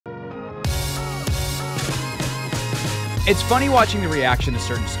It's funny watching the reaction to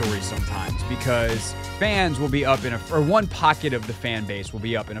certain stories sometimes because fans will be up or one pocket of the fan base will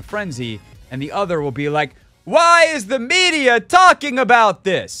be up in a frenzy and the other will be like, why is the media talking about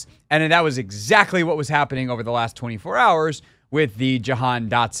this? And that was exactly what was happening over the last 24 hours with the Jahan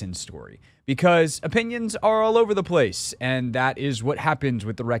Dotson story, because opinions are all over the place. And that is what happens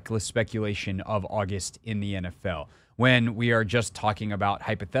with the reckless speculation of August in the NFL, when we are just talking about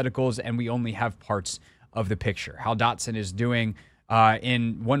hypotheticals and we only have parts of the picture. How Dotson is doing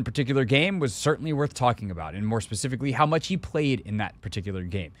in one particular game was certainly worth talking about, and more specifically, how much he played in that particular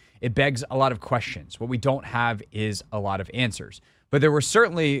game. It begs a lot of questions. What we don't have is a lot of answers. But there were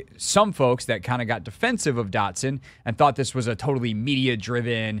certainly some folks that kind of got defensive of Dotson and thought this was a totally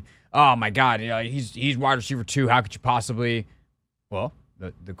media-driven, oh my God, he's wide receiver 2, how could you possibly? Well,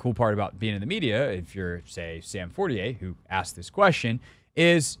 the cool part about being in the media, if you're, say, Sam Fortier, who asked this question,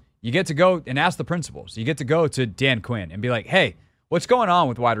 is you get to go and ask the principals. You get to go to Dan Quinn and be like, hey, what's going on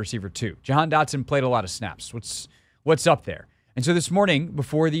with wide receiver 2? Jahan Dotson played a lot of snaps. What's up there? And so this morning,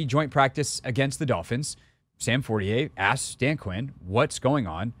 before the joint practice against the Dolphins, Sam Fortier asked Dan Quinn what's going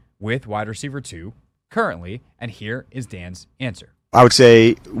on with wide receiver 2 currently, and here is Dan's answer. I would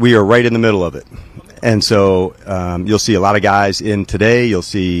say we are right in the middle of it. And so you'll see a lot of guys in today. You'll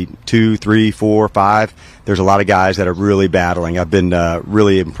see 2, 3, 4, 5. There's a lot of guys that are really battling. I've been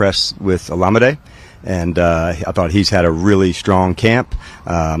really impressed with Olamide, and I thought he's had a really strong camp.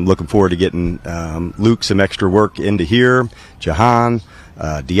 Looking forward to getting Luke some extra work into here, Jahan,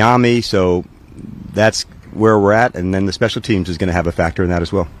 Diami. So that's where we're at, and then the special teams is going to have a factor in that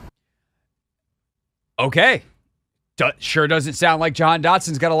as well. Okay. Sure doesn't sound like Jahan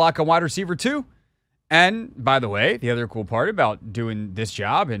Dotson's got a lock on wide receiver 2. And by the way, the other cool part about doing this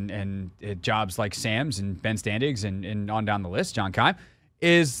job and jobs like Sam's and Ben Standig's and on down the list, John Keim,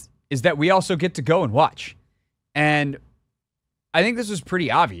 is that we also get to go and watch. And I think this was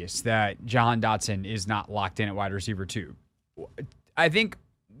pretty obvious that Jahan Dotson is not locked in at wide receiver 2. I think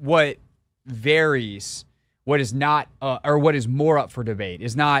what varies, what is not, or what is more up for debate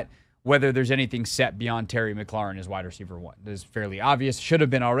is not whether there's anything set beyond Terry McLaurin as wide receiver 1. This is fairly obvious. Should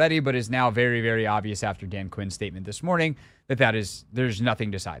have been already, but is now very, very obvious after Dan Quinn's statement this morning that there's nothing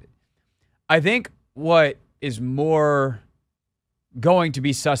decided. I think what is more going to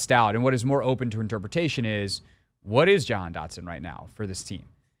be sussed out and what is more open to interpretation is, what is Jahan Dotson right now for this team?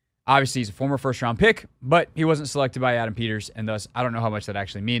 Obviously, he's a former first-round pick, but he wasn't selected by Adam Peters, and thus I don't know how much that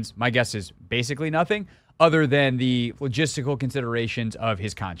actually means. My guess is basically nothing, other than the logistical considerations of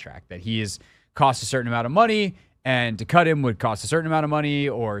his contract, that he is cost a certain amount of money, and to cut him would cost a certain amount of money,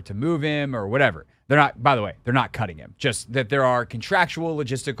 or to move him, or whatever. They're not, by the way, they're not cutting him. Just that there are contractual,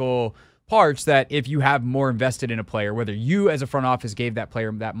 logistical parts that if you have more invested in a player, whether you as a front office gave that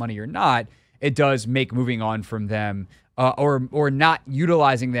player that money or not, it does make moving on from them or not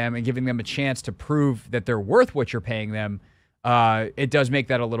utilizing them and giving them a chance to prove that they're worth what you're paying them, it does make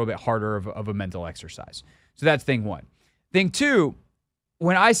that a little bit harder of a mental exercise. So that's thing one. Thing two,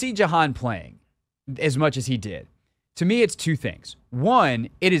 when I see Jahan playing as much as he did, to me it's two things. One,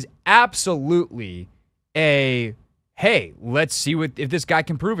 it is absolutely a, hey, let's see if this guy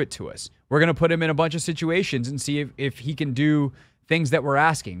can prove it to us. We're going to put him in a bunch of situations and see if he can do things that we're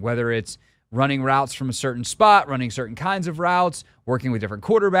asking, whether it's running routes from a certain spot, running certain kinds of routes, working with different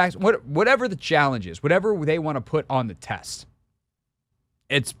quarterbacks, whatever the challenge is, whatever they want to put on the test.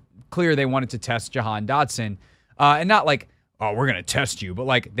 It's clear they wanted to test Jahan Dotson, and not like, oh, we're going to test you, but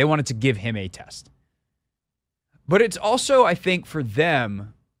like they wanted to give him a test. But it's also, I think, for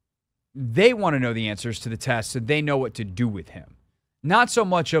them, they want to know the answers to the test so they know what to do with him. Not so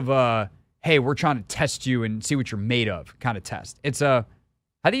much of a, hey, we're trying to test you and see what you're made of kind of test. It's a,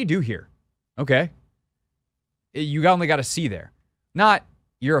 how do you do here? Okay. You only got to see there. Not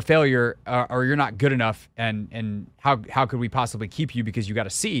you're a failure or you're not good enough and how could we possibly keep you because you got to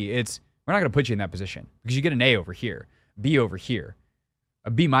see. It's, we're not going to put you in that position because you get an A over here, B over here, a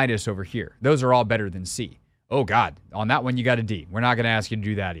B- over here. Those are all better than C. Oh, God, on that one you got a D. We're not going to ask you to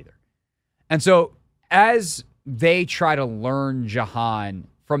do that either. And so as they try to learn Jahan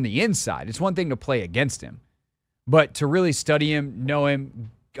from the inside, it's one thing to play against him, but to really study him, know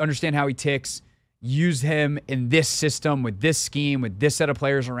him, understand how he ticks, use him in this system, with this scheme, with this set of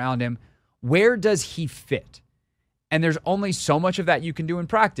players around him. Where does he fit? And there's only so much of that you can do in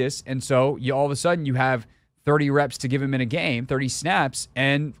practice. And so you all of a sudden you have 30 reps to give him in a game, 30 snaps,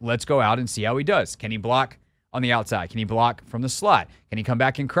 and let's go out and see how he does. Can he block on the outside? Can he block from the slot? Can he come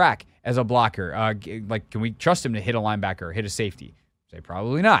back and crack as a blocker? Can we trust him to hit a linebacker or hit a safety? Say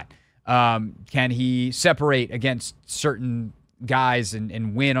probably not. Can he separate against certain guys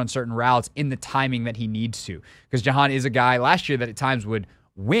and win on certain routes in the timing that he needs to. Because Jahan is a guy last year that at times would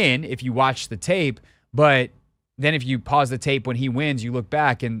win if you watch the tape, but then if you pause the tape when he wins, you look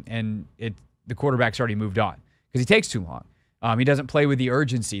back and the quarterback's already moved on because he takes too long. He doesn't play with the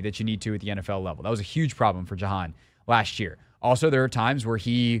urgency that you need to at the NFL level. That was a huge problem for Jahan last year. Also, there are times where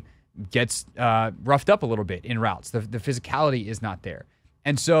he gets roughed up a little bit in routes. The physicality is not there.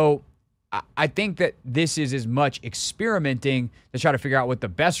 And so I think that this is as much experimenting to try to figure out what the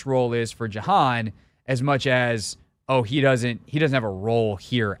best role is for Jahan as much as, he doesn't have a role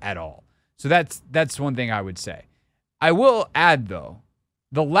here at all. So that's one thing I would say. I will add, though,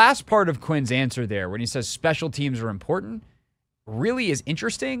 the last part of Quinn's answer there when he says special teams are important really is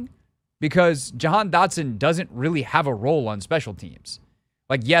interesting because Jahan Dotson doesn't really have a role on special teams.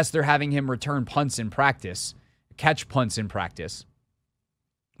 Like, yes, they're having him return punts in practice, catch punts in practice,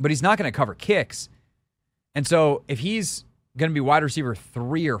 but he's not going to cover kicks. And so if he's going to be wide receiver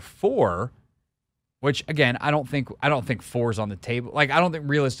 3 or 4, which again, I don't think 4 is on the table. Like, I don't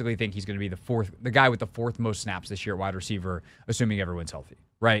realistically think he's going to be the guy with the 4th most snaps this year at wide receiver, assuming everyone's healthy,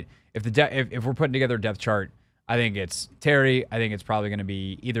 right? If we're putting together a depth chart, I think it's Terry. I think it's probably going to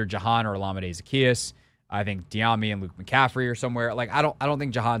be either Jahan or Olamide Zaccheaus. I think Diami and Luke McCaffrey are somewhere. Like, I don't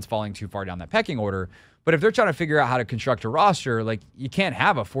think Jahan's falling too far down that pecking order. But if they're trying to figure out how to construct a roster, like, you can't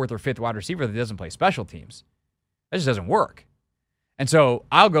have a 4th or 5th wide receiver that doesn't play special teams. That just doesn't work. And so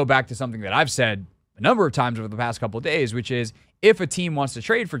I'll go back to something that I've said a number of times over the past couple of days, which is if a team wants to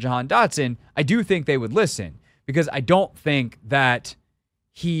trade for Jahan Dotson, I do think they would listen because I don't think that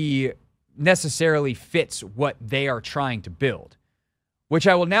he necessarily fits what they are trying to build, which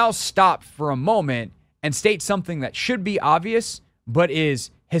I will now stop for a moment and state something that should be obvious, but is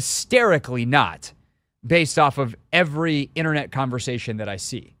hysterically not based off of every internet conversation that I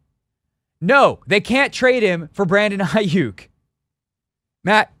see. No, they can't trade him for Brandon Aiyuk.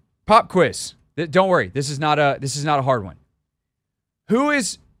 Matt, pop quiz. Don't worry, this is not a hard one. Who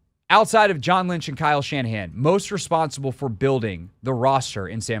is, outside of John Lynch and Kyle Shanahan, most responsible for building the roster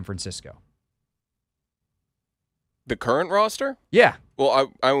in San Francisco? The current roster? Yeah.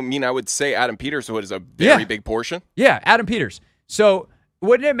 Well, I mean, I would say Adam Peters is a very big portion. Yeah, Adam Peters. So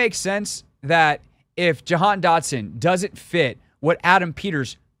wouldn't it make sense that if Jahan Dotson doesn't fit what Adam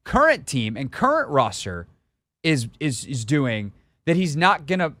Peters' current team and current roster is doing, that he's not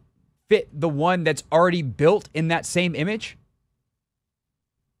going to fit the one that's already built in that same image?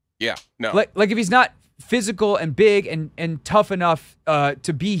 Yeah, no. Like if he's not physical and big and tough enough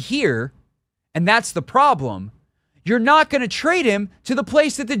to be here, and that's the problem, you're not going to trade him to the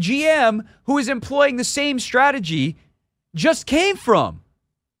place that the GM, who is employing the same strategy, just came from.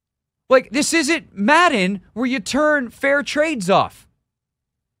 Like, this isn't Madden where you turn fair trades off.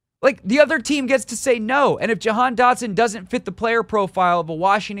 Like, the other team gets to say no. And if Jahan Dotson doesn't fit the player profile of a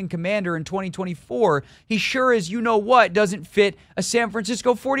Washington Commander in 2024, he sure as you-know-what doesn't fit a San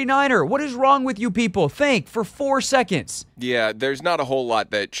Francisco 49er. What is wrong with you people? Think for 4 seconds. Yeah, there's not a whole lot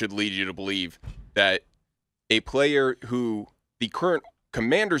that should lead you to believe that a player who the current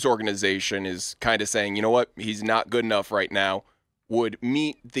Commanders organization is kind of saying, you know what, he's not good enough right now, would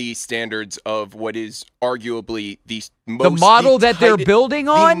meet the standards of what is arguably the model that they're building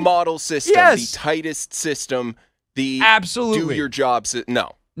on? The model system, yes. The tightest system, the absolutely do your job.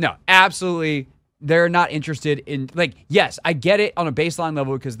 No, absolutely. They're not interested in, like, yes, I get it on a baseline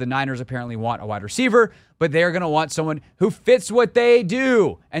level because the Niners apparently want a wide receiver, but they're going to want someone who fits what they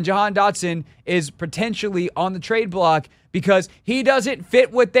do. And Jahan Dotson is potentially on the trade block because he doesn't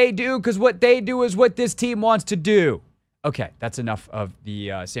fit what they do because what they do is what this team wants to do. Okay, that's enough of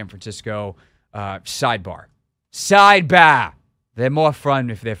the San Francisco sidebar. Sidebar. They're more fun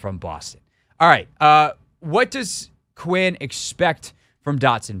if they're from Boston. All right, what does Quinn expect from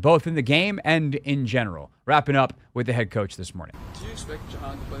Dotson, both in the game and in general? Wrapping up with the head coach this morning. Do you expect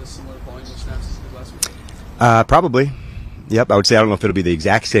Jahan to play a similar volume of snaps as he did last week? Probably. Yep, I would say I don't know if it'll be the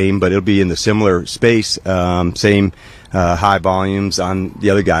exact same, but it'll be in the similar space, same high volumes on the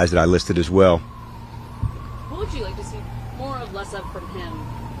other guys that I listed as well. What would you like to see more or less of from him?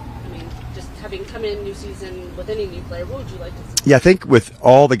 I mean, just having come in new season with any new player, what would you like to see? Yeah, I think with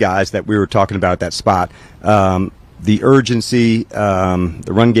all the guys that we were talking about at that spot, the urgency, the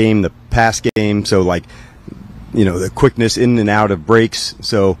run game, the pass game, so like, you know, the quickness in and out of breaks.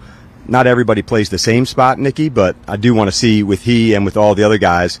 So not everybody plays the same spot, Nikki, but I do want to see with he and with all the other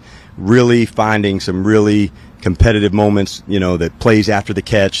guys really finding some really competitive moments, you know, that plays after the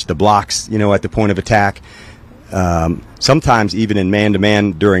catch, the blocks, you know, at the point of attack. Sometimes even in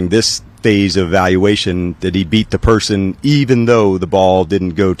man-to-man during this phase of evaluation that he beat the person even though the ball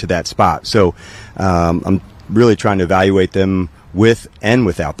didn't go to that spot. So I'm really trying to evaluate them with and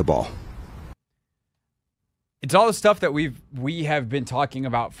without the ball. It's all the stuff that we have been talking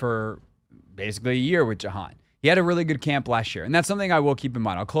about for basically a year with Jahan. He had a really good camp last year, and that's something I will keep in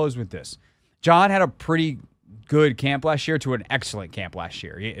mind. I'll close with this. Jahan had a pretty good camp last year to an excellent camp last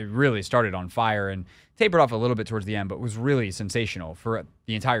year. It really started on fire and tapered off a little bit towards the end, but was really sensational for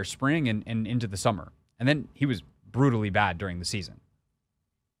the entire spring and into the summer. And then he was brutally bad during the season.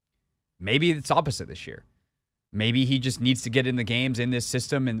 Maybe it's opposite this year. Maybe he just needs to get in the games in this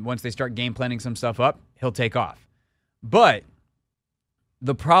system, and once they start game planning some stuff up, he'll take off. But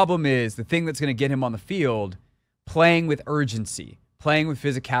the problem is the thing that's going to get him on the field, playing with urgency, playing with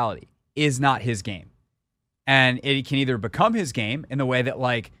physicality, is not his game. And it can either become his game in the way that,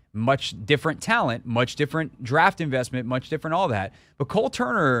 like, much different talent, much different draft investment, much different all that. But Cole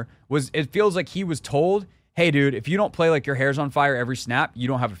Turner it feels like he was told, hey, dude, if you don't play like your hair's on fire every snap, you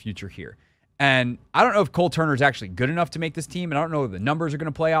don't have a future here. And I don't know if Cole Turner is actually good enough to make this team, and I don't know if the numbers are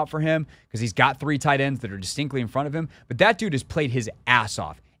going to play out for him because he's got 3 tight ends that are distinctly in front of him. But that dude has played his ass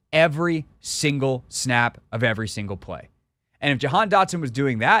off every single snap of every single play. And if Jahan Dotson was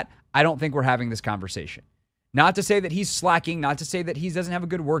doing that, I don't think we're having this conversation. Not to say that he's slacking, not to say that he doesn't have a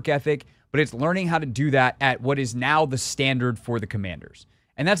good work ethic, but it's learning how to do that at what is now the standard for the Commanders.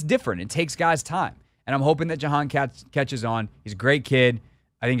 And that's different. It takes guys time. And I'm hoping that Jahan catches on. He's a great kid.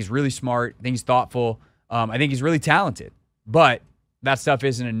 I think he's really smart. I think he's thoughtful. I think he's really talented. But that stuff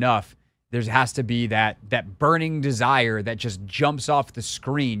isn't enough. There has to be that burning desire that just jumps off the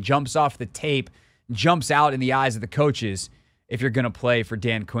screen, jumps off the tape, jumps out in the eyes of the coaches if you're going to play for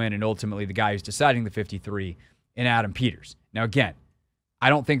Dan Quinn and ultimately the guy who's deciding the 53 in Adam Peters. Now, again, I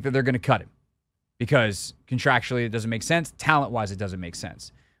don't think that they're going to cut him because contractually it doesn't make sense. Talent-wise, it doesn't make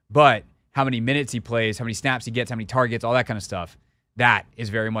sense. But how many minutes he plays, how many snaps he gets, how many targets, all that kind of stuff, that is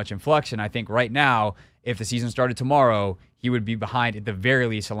very much in flux. And I think right now, if the season started tomorrow, he would be behind, at the very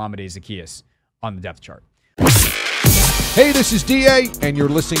least, Olamide Zaccheaus on the depth chart. Hey, this is DA, and you're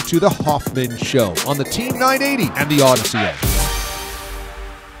listening to The Hoffman Show on the Team 980 and the Odyssey app.